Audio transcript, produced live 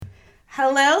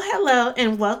Hello,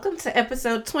 and welcome to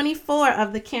episode 24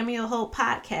 of the Cameo Hope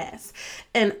podcast.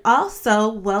 And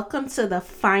also, welcome to the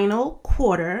final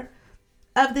quarter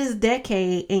of this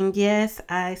decade. And yes,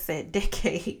 I said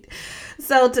decade.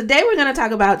 So, today we're going to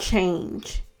talk about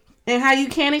change and how you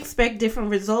can't expect different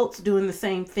results doing the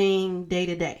same thing day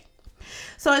to day.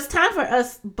 So, it's time for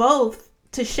us both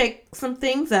to shake some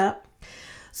things up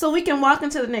so we can walk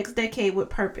into the next decade with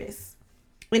purpose.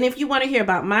 And if you want to hear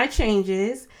about my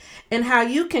changes and how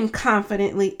you can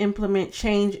confidently implement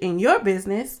change in your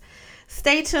business,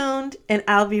 stay tuned and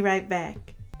I'll be right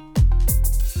back.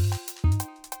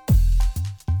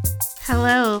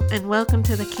 Hello and welcome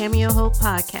to the Cameo Hope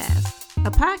podcast,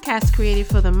 a podcast created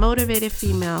for the motivated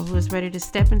female who is ready to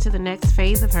step into the next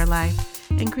phase of her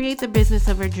life and create the business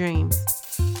of her dreams.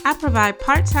 I provide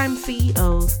part-time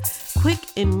CEOs quick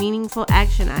and meaningful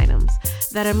action items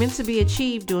that are meant to be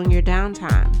achieved during your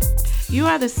downtime. You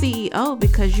are the CEO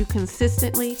because you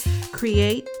consistently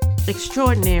create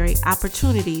extraordinary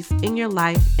opportunities in your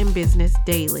life and business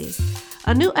daily.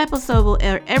 A new episode will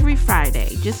air every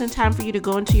Friday, just in time for you to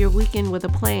go into your weekend with a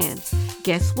plan.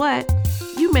 Guess what?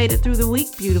 You made it through the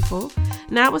week, beautiful.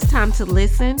 Now it's time to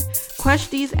listen, crush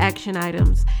these action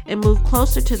items, and move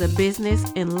closer to the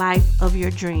business and life of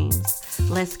your dreams.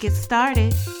 Let's get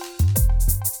started.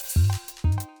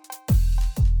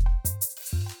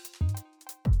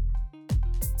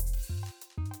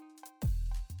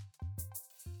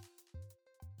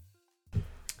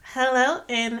 Hello,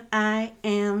 and I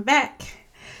am back.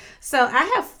 So I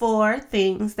have 4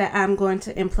 things that I'm going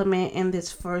to implement in this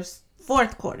fourth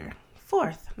quarter.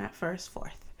 Fourth.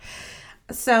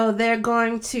 So I'm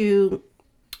going to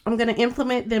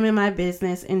implement them in my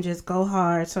business and just go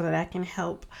hard so that I can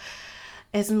help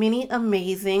as many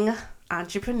amazing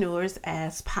entrepreneurs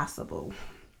as possible.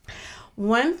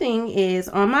 One thing is,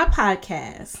 on my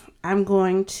podcast, I'm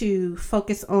going to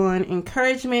focus on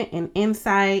encouragement and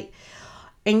insight,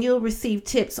 and you'll receive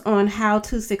tips on how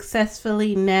to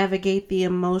successfully navigate the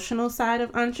emotional side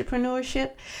of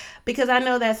entrepreneurship, because I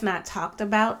know that's not talked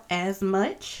about as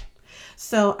much.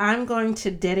 So I'm going to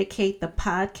dedicate the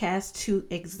podcast to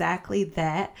exactly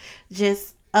that,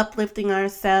 just uplifting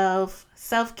ourselves,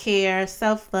 self-care,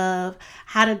 self-love,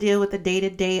 how to deal with the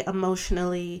day-to-day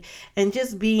emotionally, and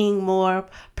just being more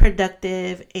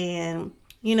productive and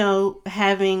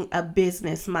having a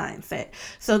business mindset.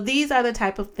 So these are the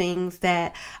type of things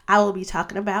that I will be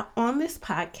talking about on this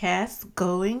podcast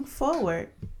going forward.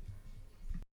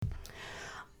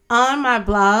 On my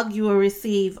blog, you will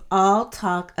receive all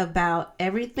talk about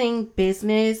everything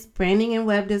business, branding and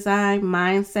web design,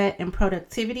 mindset, and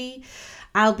productivity.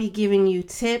 I'll be giving you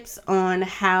tips on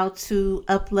how to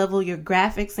up-level your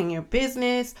graphics in your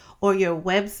business or your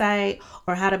website,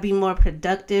 or how to be more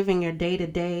productive in your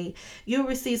day-to-day. You'll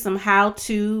receive some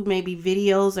how-to, maybe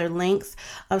videos or links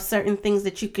of certain things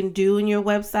that you can do in your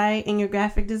website and your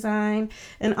graphic design,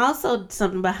 and also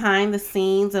some behind the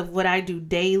scenes of what I do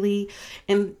daily.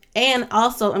 And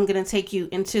also I'm going to take you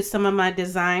into some of my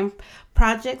design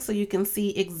projects so you can see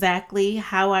exactly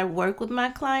how I work with my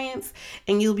clients,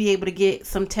 and you'll be able to get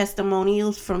some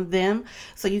testimonials from them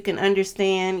so you can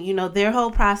understand, their whole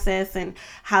process and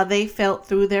how they felt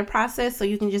through their process, so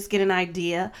you can just get an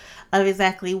idea of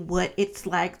exactly what it's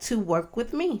like to work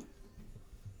with me.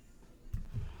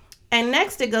 And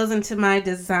next, it goes into my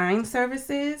design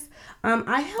services.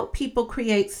 I help people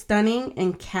create stunning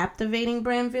and captivating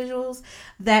brand visuals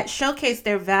that showcase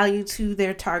their value to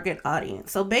their target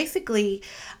audience. So basically,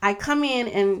 I come in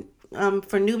and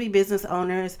for newbie business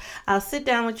owners, I'll sit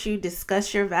down with you,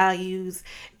 discuss your values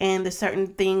and the certain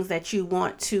things that you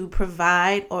want to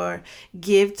provide or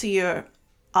give to your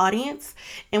audience.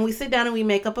 And we sit down and we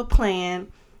make up a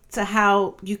plan to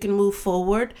how you can move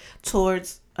forward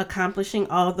towards accomplishing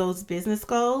all those business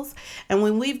goals. And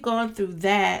when we've gone through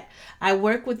that, I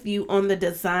work with you on the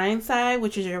design side,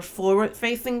 which is your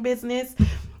forward-facing business.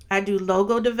 I do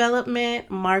logo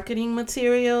development, marketing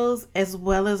materials, as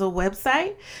well as a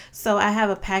website. So I have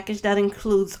a package that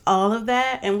includes all of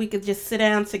that, and we could just sit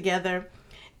down together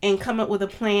and come up with a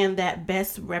plan that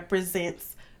best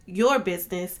represents your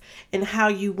business and how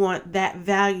you want that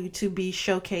value to be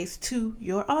showcased to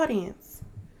your audience.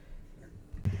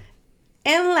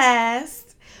 And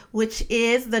last, which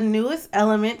is the newest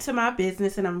element to my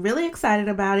business, and I'm really excited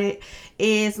about it,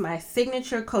 is my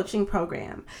signature coaching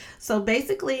program. So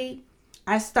basically,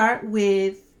 I start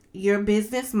with your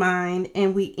business mind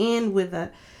and we end with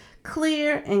a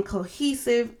clear and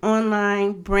cohesive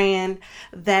online brand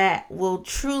that will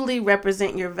truly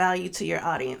represent your value to your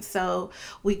audience. So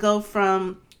we go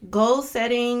from goal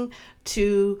setting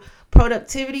to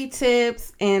productivity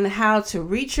tips and how to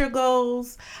reach your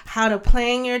goals, how to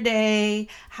plan your day,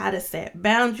 how to set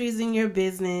boundaries in your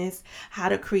business, how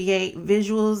to create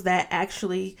visuals that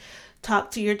actually talk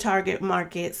to your target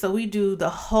market. So we do the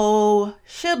whole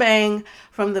shebang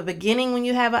from the beginning when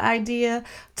you have an idea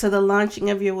to the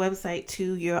launching of your website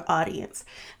to your audience.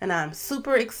 And I'm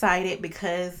super excited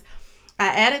because I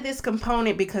added this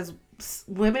component because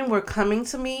women were coming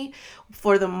to me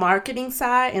for the marketing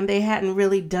side and they hadn't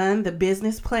really done the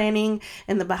business planning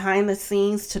and the behind the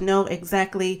scenes to know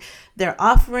exactly their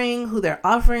offering, who they're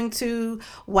offering to,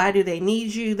 why do they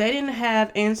need you. They didn't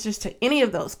have answers to any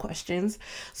of those questions.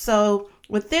 So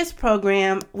with this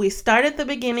program, we start at the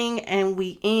beginning and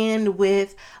we end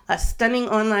with a stunning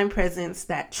online presence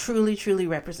that truly, truly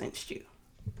represents you.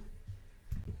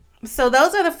 So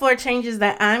those are the 4 changes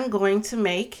that I'm going to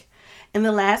make in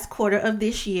the last quarter of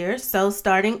this year. So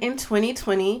starting in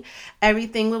 2020,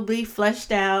 everything will be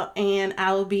fleshed out and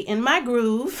I will be in my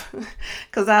groove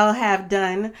because I'll have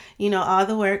done, all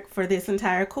the work for this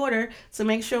entire quarter to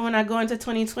make sure when I go into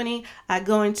 2020, I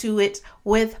go into it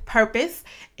with purpose.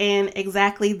 And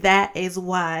exactly that is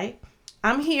why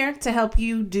I'm here to help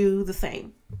you do the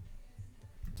same.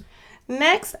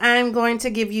 Next, I'm going to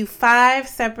give you 5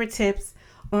 separate tips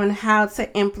on how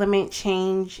to implement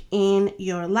change in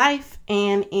your life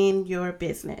and in your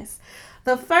business.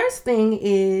 The first thing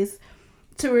is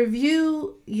to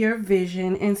review your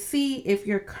vision and see if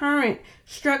your current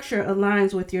structure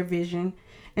aligns with your vision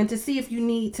and to see if you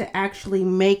need to actually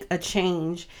make a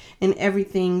change in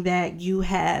everything that you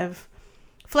have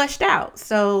fleshed out.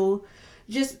 So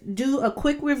just do a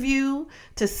quick review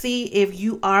to see if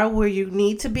you are where you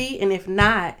need to be, and if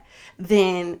not,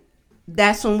 then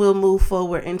that's when we'll move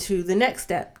forward into the next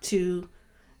step to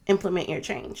implement your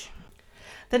change.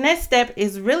 The next step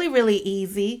is really, really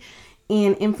easy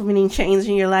in implementing change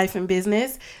in your life and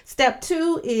business. Step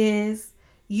 2 is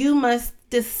you must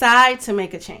decide to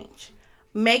make a change.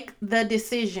 Make the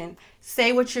decision.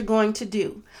 Say what you're going to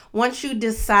do. Once you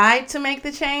decide to make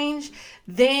the change,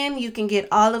 then you can get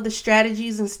all of the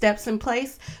strategies and steps in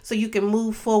place so you can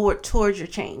move forward towards your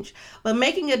change. But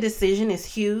making a decision is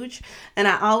huge. And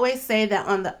I always say that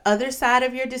on the other side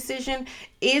of your decision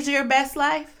is your best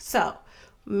life. So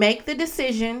make the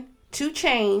decision to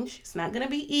change. It's not going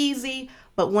to be easy,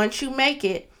 but once you make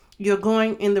it, you're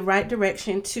going in the right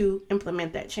direction to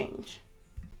implement that change.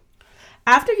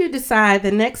 After you decide,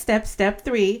 the next step, step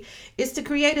 3, is to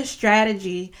create a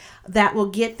strategy that will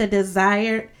get the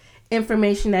desired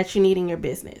information that you need in your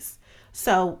business.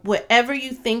 So whatever you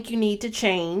think you need to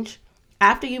change,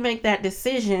 after you make that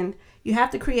decision, you have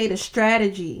to create a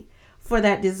strategy for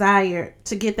that desire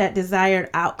to get that desired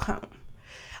outcome.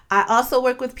 I also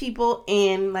work with people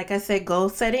in, like I said, goal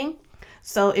setting.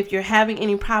 So if you're having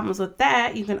any problems with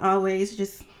that, you can always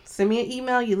just send me an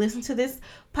email. You listen to this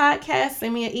podcast,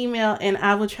 send me an email, and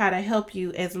I will try to help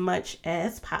you as much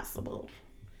as possible.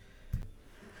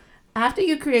 After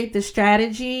you create the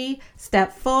strategy,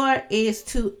 step 4 is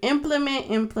to implement.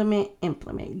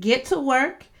 Get to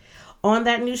work on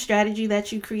that new strategy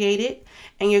that you created,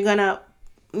 and you're going to,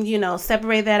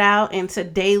 separate that out into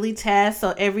daily tasks.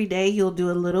 So every day you'll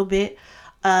do a little bit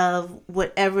of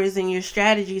whatever is in your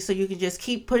strategy so you can just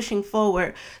keep pushing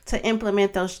forward to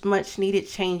implement those much needed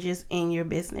changes in your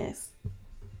business.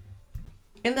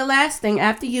 And the last thing,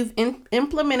 after you've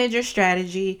implemented your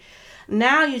strategy,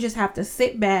 now you just have to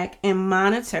sit back and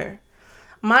monitor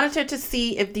to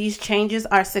see if these changes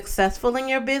are successful in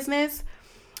your business.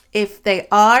 If they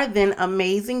are, then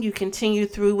amazing. You continue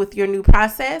through with your new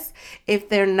process. If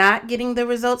they're not getting the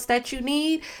results that you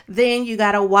need, then you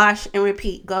got to wash and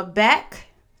repeat. Go back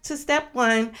to step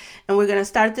 1, and we're going to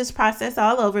start this process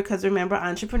all over because remember,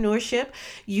 entrepreneurship,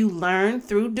 you learn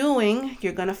through doing.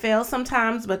 You're going to fail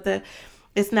sometimes, but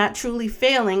it's not truly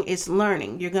failing, it's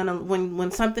learning. You're going to, when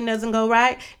something doesn't go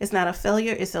right, it's not a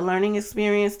failure, it's a learning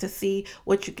experience to see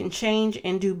what you can change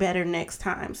and do better next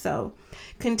time. So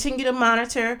continue to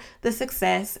monitor the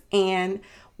success and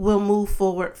we'll move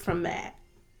forward from that.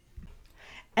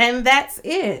 And that's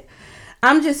it.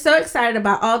 I'm just so excited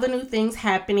about all the new things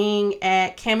happening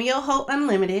at Cameo Hope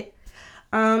Unlimited.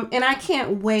 And I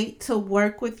can't wait to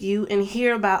work with you and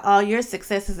hear about all your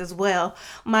successes as well.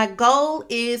 My goal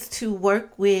is to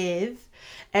work with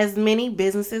as many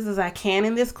businesses as I can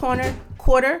in this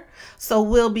quarter. So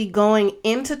we'll be going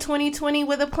into 2020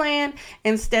 with a plan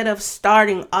instead of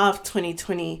starting off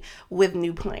 2020 with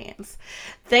new plans.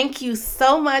 Thank you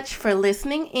so much for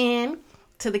listening in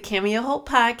to the Cameo Hope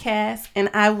podcast, and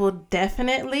I will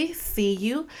definitely see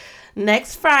you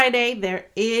next Friday. There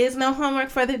is no homework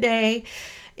for the day.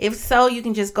 If so, you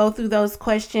can just go through those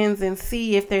questions and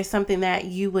see if there's something that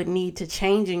you would need to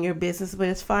change in your business. But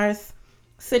as far as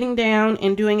sitting down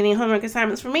and doing any homework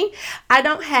assignments for me, I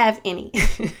don't have any.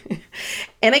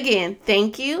 And again,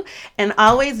 thank you. And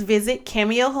always visit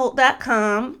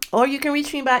cameoholt.com, or you can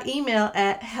reach me by email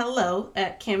at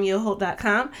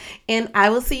hello@cameoholt.com. And I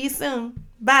will see you soon.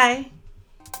 Bye.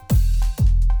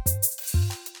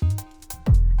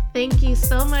 Thank you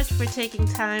so much for taking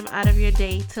time out of your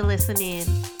day to listen in.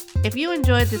 If you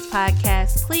enjoyed this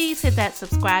podcast, please hit that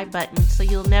subscribe button so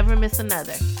you'll never miss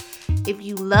another. If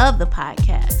you love the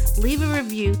podcast, leave a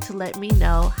review to let me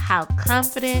know how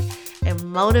confident and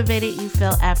motivated you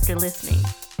felt after listening.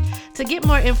 To get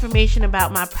more information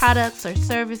about my products or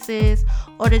services,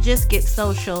 or to just get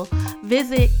social,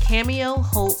 visit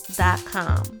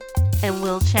cameoholt.com. And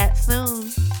we'll chat soon.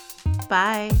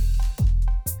 Bye.